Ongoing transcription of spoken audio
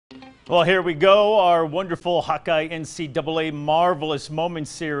Well, here we go, our wonderful Hawkeye NCAA Marvelous Moments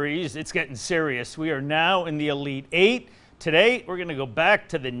series. It's getting serious. We are now in the Elite Eight. Today, we're going to go back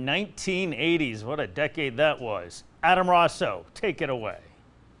to the 1980s. What a decade that was. Adam Rosso, take it away.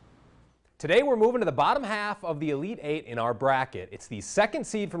 Today, we're moving to the bottom half of the Elite Eight in our bracket. It's the second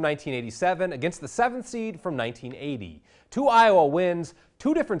seed from 1987 against the seventh seed from 1980. 2 Iowa wins,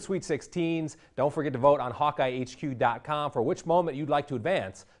 2 different Sweet 16s. Don't forget to vote on HawkeyeHQ.com for which moment you'd like to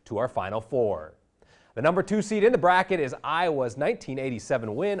advance to our Final Four. The number 2 seed in the bracket is Iowa's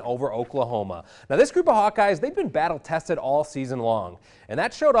 1987 win over Oklahoma. Now, this group of Hawkeyes, they've been battle-tested all season long, and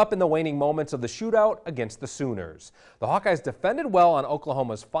that showed up in the waning moments of the shootout against the Sooners. The Hawkeyes defended well on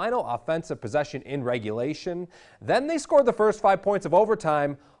Oklahoma's final offensive possession in regulation. Then they scored the first 5 points of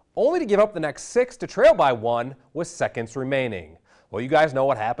overtime, only to give up the next 6 to trail by 1 with seconds remaining. Well, you guys know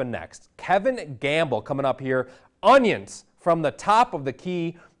what happened next. Kevin Gamble coming up here, onions from the top of the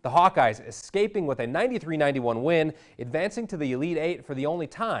key. The Hawkeyes escaping with a 93-91 win, advancing to the Elite Eight for the only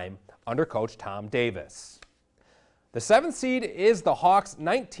time under Coach Tom Davis. The 7th seed is the Hawks'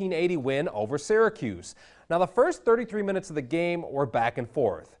 1980 win over Syracuse. Now, the first 33 minutes of the game were back and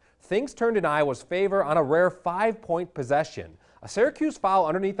forth. Things turned in Iowa's favor on a rare 5-point possession. A Syracuse foul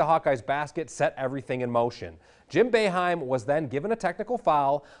underneath the Hawkeyes' basket set everything in motion. Jim Boeheim was then given a technical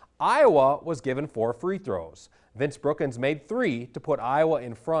foul. Iowa was given 4 free throws. Vince Brookins made 3 to put Iowa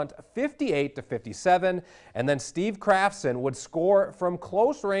in front 58-57, and then Steve Crafson would score from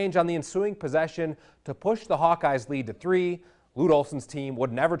close range on the ensuing possession to push the Hawkeyes' lead to 3. Lute Olson's team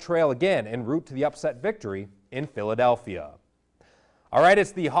would never trail again en route to the upset victory in Philadelphia. All right,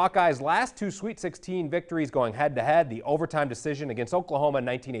 it's the Hawkeyes' last 2 Sweet 16 victories going head-to-head, the overtime decision against Oklahoma in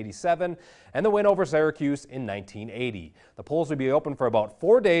 1987 and the win over Syracuse in 1980. The polls will be open for about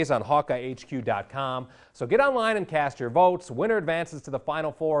 4 days on HawkeyeHQ.com, so get online and cast your votes. Winner advances to the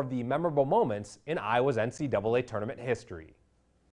Final Four of the memorable moments in Iowa's NCAA tournament history.